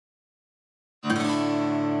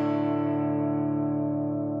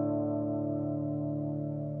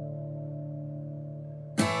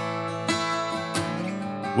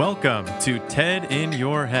Welcome to TED in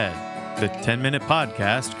Your Head, the 10-minute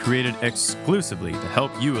podcast created exclusively to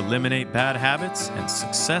help you eliminate bad habits and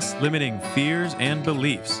success-limiting fears and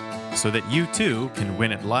beliefs so that you too can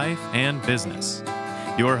win at life and business.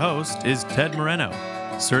 Your host is Ted Moreno,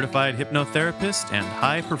 certified hypnotherapist and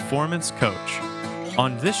high-performance coach.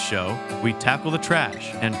 On this show, we tackle the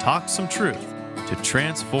trash and talk some truth to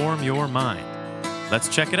transform your mind. Let's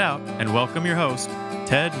check it out and welcome your host,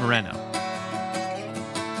 Ted Moreno.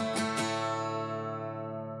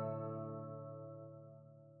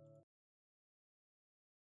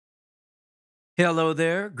 Hello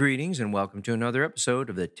there, greetings, and welcome to another episode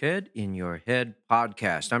of the TED in Your Head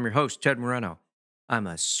podcast. I'm your host, Ted Moreno. I'm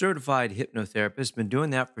a certified hypnotherapist, been doing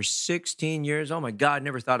that for 16 years. Oh my God,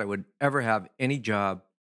 never thought I would ever have any job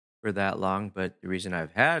for that long, but the reason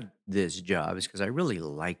I've had this job is because I really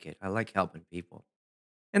like it. I like helping people.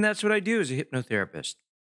 And that's what I do as a hypnotherapist.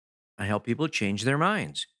 I help people change their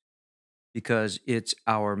minds because it's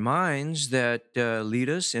our minds that lead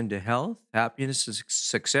us into health, happiness, and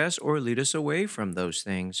success, or lead us away from those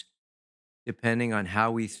things, depending on how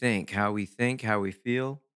we think. How we think, how we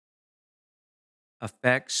feel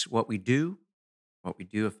affects what we do. What we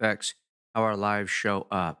do affects how our lives show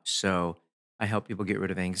up. So I help people get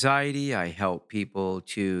rid of anxiety. I help people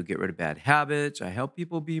to get rid of bad habits. I help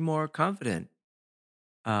people be more confident,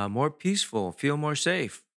 more peaceful, feel more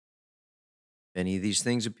safe. If any of these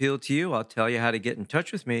things appeal to you, I'll tell you how to get in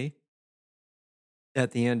touch with me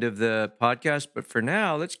at the end of the podcast. But for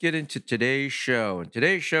now, let's get into today's show. And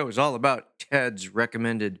today's show is all about Ted's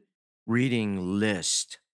recommended reading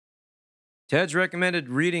list. Ted's recommended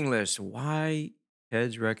reading list. Why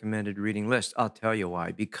Ted's recommended reading list? I'll tell you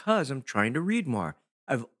why. Because I'm trying to read more.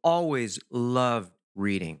 I've always loved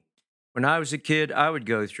reading. When I was a kid, I would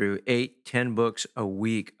go through 8-10 books a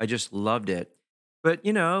week. I just loved it. But,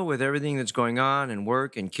 with everything that's going on and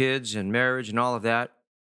work and kids and marriage and all of that,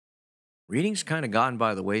 reading's kind of gone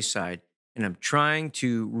by the wayside. And I'm trying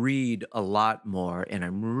to read a lot more, and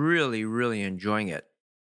I'm really, really enjoying it.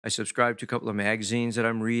 I subscribe to a couple of magazines that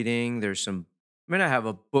I'm reading. I have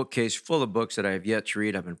a bookcase full of books that I have yet to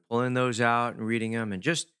read. I've been pulling those out and reading them and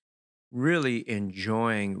just really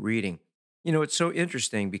enjoying reading. It's so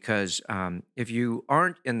interesting because if you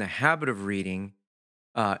aren't in the habit of reading,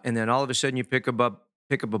 and then all of a sudden you pick up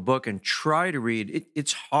a book and try to read,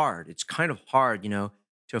 it's hard. It's kind of hard,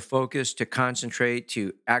 to focus, to concentrate,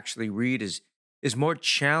 to actually read is more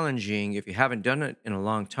challenging if you haven't done it in a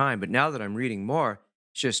long time. But now that I'm reading more,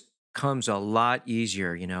 it just comes a lot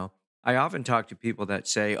easier, I often talk to people that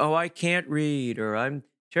say, "Oh, I can't read," or "I'm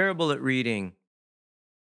terrible at reading."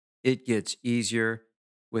 It gets easier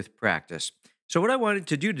with practice. So what I wanted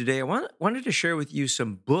to do today, wanted to share with you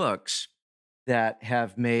some books that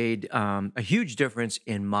have made a huge difference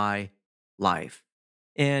in my life.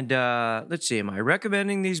 And let's see, am I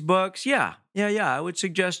recommending these books? Yeah. I would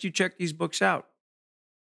suggest you check these books out.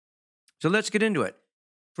 So let's get into it.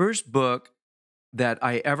 First book that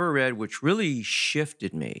I ever read, which really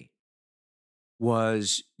shifted me,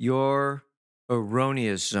 was Your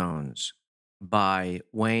Erroneous Zones by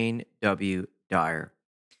Wayne W. Dyer.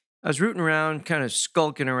 I was rooting around, kind of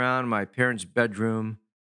skulking around my parents' bedroom,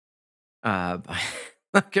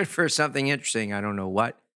 looking for something interesting. I don't know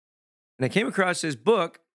what. And I came across this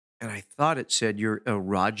book, and I thought it said Your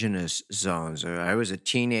Erogenous Zones. I was a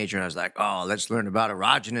teenager, and I was like, "Oh, let's learn about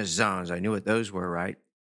erogenous zones." I knew what those were, right?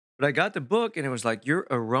 But I got the book, and it was like Your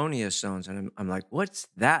Erroneous Zones. And I'm like, what's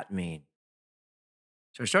that mean?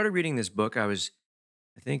 So I started reading this book. I was,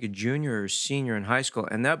 I think, a junior or senior in high school,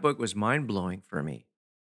 and that book was mind-blowing for me.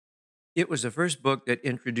 It was the first book that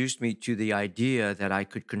introduced me to the idea that I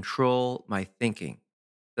could control my thinking,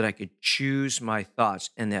 that I could choose my thoughts,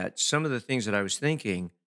 and that some of the things that I was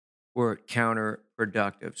thinking were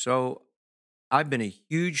counterproductive. So I've been a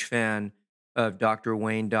huge fan of Dr.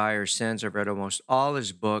 Wayne Dyer since. I've read almost all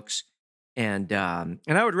his books, and I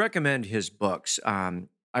would recommend his books. I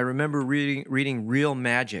remember reading Real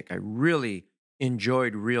Magic. I really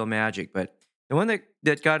enjoyed Real Magic, but the one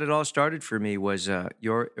that got it all started for me was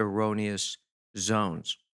Your Erroneous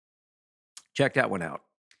Zones. Check that one out.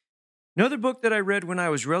 Another book that I read when I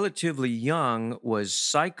was relatively young was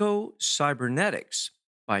Psycho-Cybernetics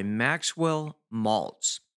by Maxwell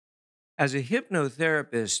Maltz. As a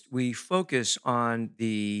hypnotherapist, we focus on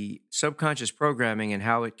the subconscious programming and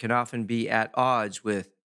how it can often be at odds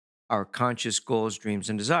with our conscious goals, dreams,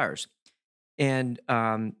 and desires. And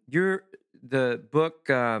the book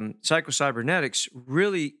Psycho-Cybernetics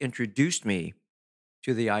really introduced me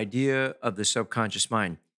to the idea of the subconscious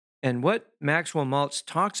mind. And what Maxwell Maltz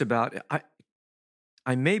talks about,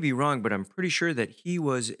 I may be wrong, but I'm pretty sure that he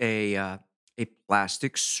was a a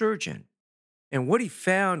plastic surgeon. And what he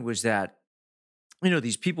found was that,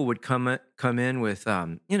 these people would come in with,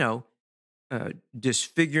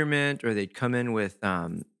 disfigurement, or they'd come in with,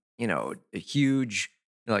 a huge,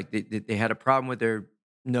 like they had a problem with their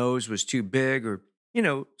nose was too big, or,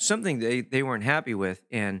 something they weren't happy with.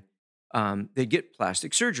 And they'd get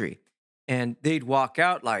plastic surgery, and they'd walk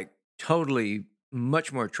out like totally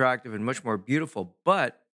much more attractive and much more beautiful.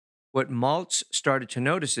 But what Maltz started to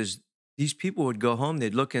notice is these people would go home,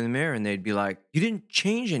 they'd look in the mirror and they'd be like, "You didn't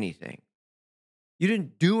change anything. You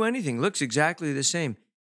didn't do anything. Looks exactly the same."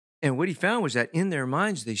 And what he found was that in their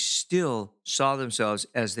minds, they still saw themselves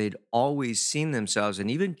as they'd always seen themselves.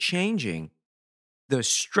 And even changing the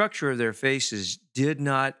structure of their faces did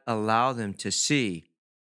not allow them to see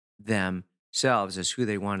themselves as who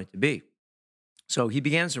they wanted to be. So he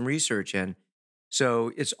began some research. And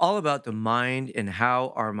so it's all about the mind and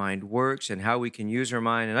how our mind works and how we can use our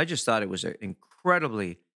mind. And I just thought it was an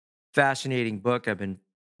incredibly fascinating book. I've been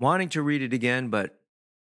wanting to read it again, but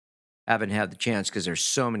haven't had the chance because there's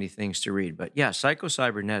so many things to read. But yeah,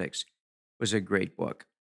 Psycho-Cybernetics was a great book.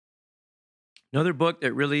 Another book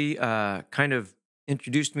that really kind of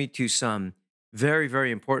introduced me to some very,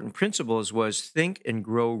 very important principles was Think and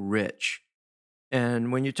Grow Rich.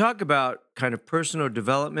 And when you talk about kind of personal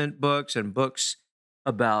development books and books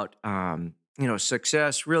about,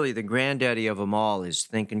 success, really the granddaddy of them all is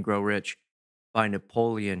Think and Grow Rich by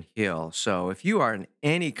Napoleon Hill. So if you are in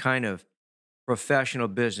any kind of professional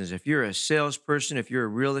business, if you're a salesperson, if you're a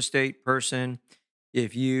real estate person,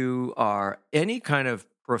 if you are any kind of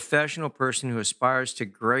professional person who aspires to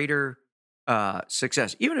greater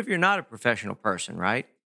success, even if you're not a professional person, right?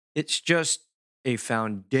 It's just a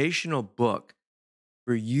foundational book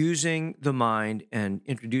for using the mind and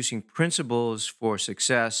introducing principles for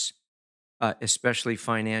success, especially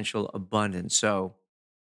financial abundance. So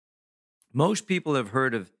most people have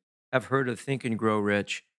heard of Think and Grow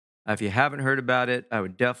Rich. If you haven't heard about it, I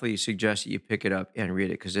would definitely suggest that you pick it up and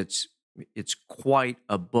read it because it's quite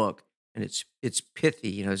a book, and it's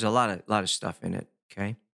pithy. There's a lot of stuff in it.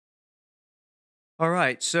 Okay. All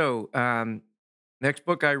right. So next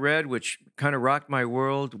book I read, which kind of rocked my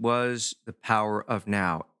world, was The Power of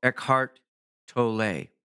Now. Eckhart Tolle,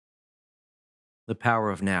 The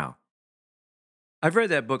Power of Now. I've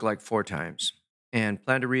read that book like 4 times and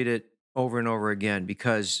plan to read it over and over again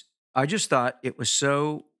because I just thought it was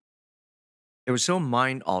so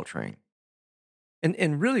mind altering.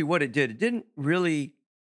 And really what it did, it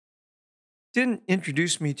didn't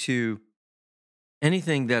introduce me to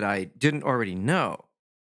anything that I didn't already know.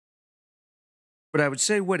 But I would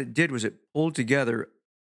say what it did was it pulled together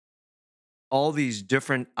all these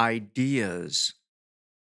different ideas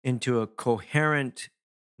into a coherent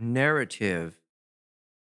narrative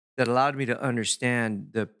that allowed me to understand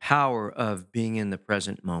the power of being in the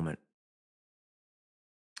present moment.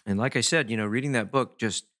 And like I said, reading that book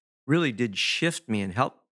just really did shift me and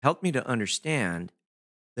help me to understand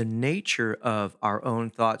the nature of our own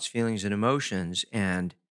thoughts, feelings, and emotions,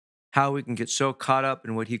 and how we can get so caught up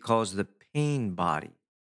in what he calls the pain body.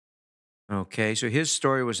 Okay, so his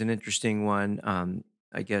story was an interesting one.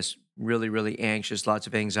 I guess really, really anxious, lots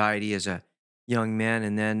of anxiety as a young man,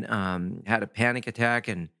 and then had a panic attack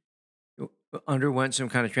and underwent some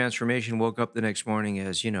kind of transformation. Woke up the next morning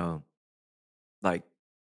as like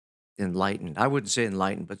enlightened. I wouldn't say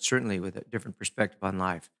enlightened, but certainly with a different perspective on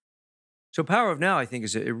life. So, Power of Now, I think,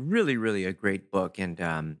 is a really, really a great book, and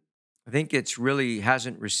I think it's really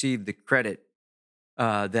hasn't received the credit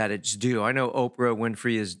that it's due. I know Oprah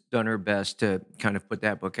Winfrey has done her best to kind of put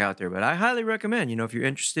that book out there, but I highly recommend, if you're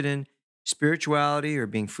interested in spirituality or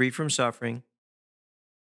being free from suffering,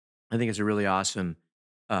 I think it's a really awesome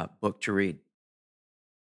book to read.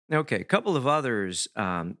 Okay, a couple of others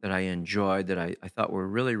that I enjoyed that I thought were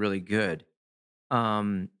really, really good.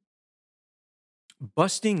 Um,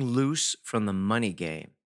 Busting Loose from the Money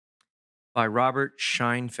Game by Robert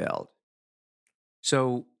Scheinfeld.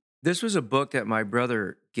 So this was a book that my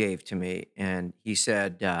brother gave to me, and he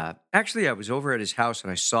said, actually, I was over at his house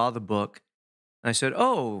and I saw the book. And I said,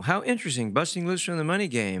 "Oh, how interesting! Busting loose from the money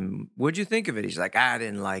game. What'd you think of it?" He's like, "I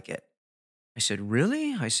didn't like it." I said,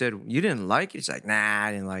 "Really?" I said, "You didn't like it?" He's like, "Nah,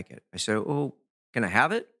 I didn't like it." I said, "Oh, can I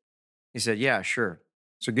have it?" He said, "Yeah, sure."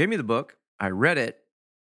 So gave me the book. I read it,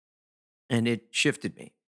 and it shifted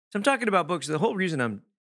me. So I'm talking about books. The whole reason I'm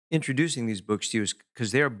introducing these books to you is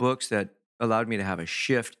because they are books that allowed me to have a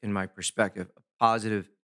shift in my perspective, a positive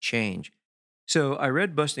change. So I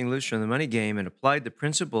read Busting Loose from the Money Game and applied the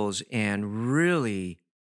principles and really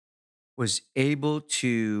was able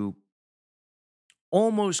to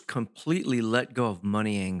almost completely let go of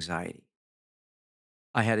money anxiety.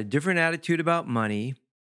 I had a different attitude about money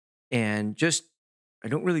and just I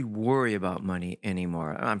don't really worry about money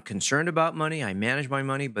anymore. I'm concerned about money. I manage my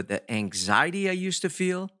money, but the anxiety I used to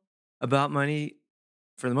feel about money,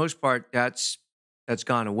 for the most part, that's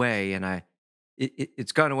gone away, and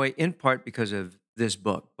it's gone away in part because of this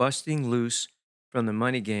book, "Busting Loose from the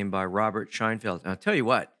Money Game" by Robert Scheinfeld. And I'll tell you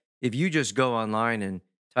what, if you just go online and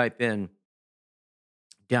type in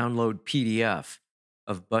download PDF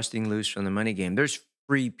of Busting Loose from the Money Game, there's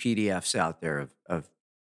free PDFs out there of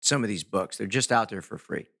some of these books. They're just out there for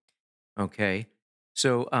free. Okay.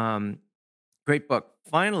 So, great book.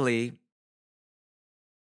 Finally,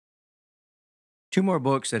 two more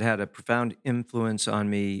books that had a profound influence on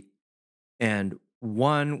me. And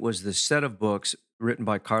one was the set of books written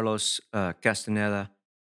by Carlos Castaneda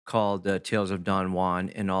called Tales of Don Juan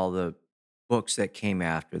and all the books that came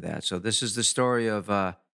after that. So, this is the story of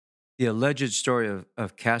the alleged story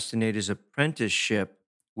of Castaneda's apprenticeship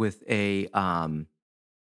with a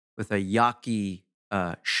Yaqui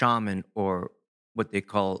shaman, or what they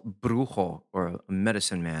call brujo, or a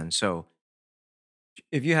medicine man. So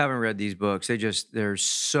if you haven't read these books, they're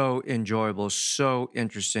so enjoyable, so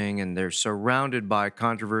interesting, and they're surrounded by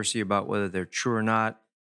controversy about whether they're true or not.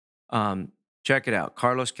 Check it out.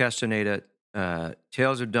 Carlos Castaneda,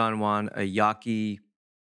 Tales of Don Juan, a Yaqui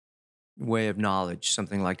way of knowledge,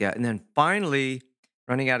 something like that. And then finally,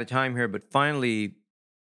 running out of time here, but finally,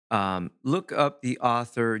 look up the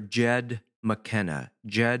author Jed McKenna.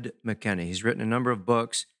 Jed McKenna. He's written a number of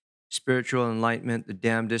books: Spiritual Enlightenment, The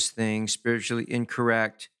Damnedest Thing, Spiritually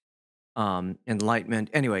Incorrect, Enlightenment.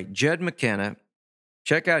 Anyway, Jed McKenna.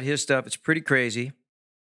 Check out his stuff. It's pretty crazy.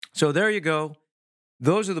 So there you go.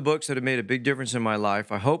 Those are the books that have made a big difference in my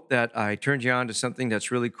life. I hope that I turned you on to something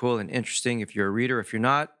that's really cool and interesting. If you're a reader, if you're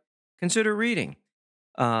not, consider reading.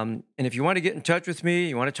 And if you want to get in touch with me,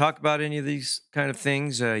 you want to talk about any of these kind of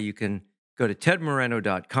things, you can go to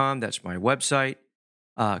tedmoreno.com. That's my website.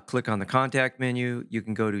 Click on the contact menu. You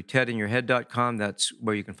can go to tedinyourhead.com. That's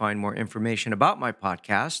where you can find more information about my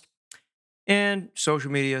podcast. And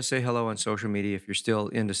social media, say hello on social media if you're still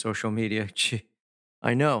into social media.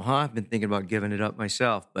 I know, huh? I've been thinking about giving it up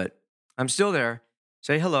myself, but I'm still there.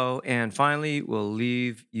 Say hello. And finally, we'll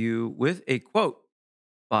leave you with a quote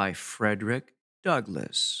by Frederick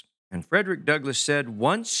Douglass. And Frederick Douglass said,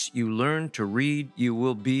 "Once you learn to read, you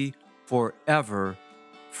will be forever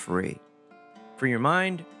free." Free your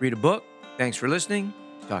mind, read a book. Thanks for listening.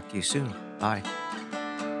 Talk to you soon. Bye.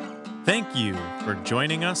 Thank you for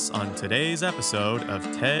joining us on today's episode of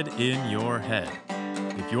TED in Your Head.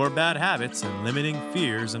 If your bad habits and limiting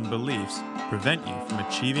fears and beliefs prevent you from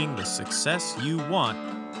achieving the success you want,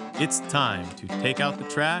 it's time to take out the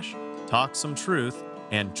trash, talk some truth,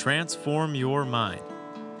 and transform your mind.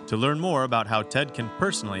 To learn more about how TED can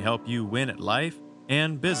personally help you win at life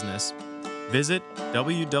and business, visit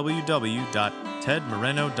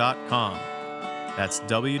www.tedmoreno.com. That's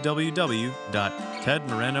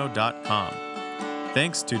www.tedmoreno.com.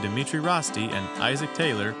 Thanks to Dimitri Rosti and Isaac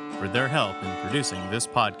Taylor for their help in producing this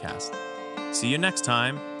podcast. See you next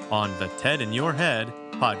time on the TED in Your Head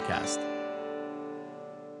podcast.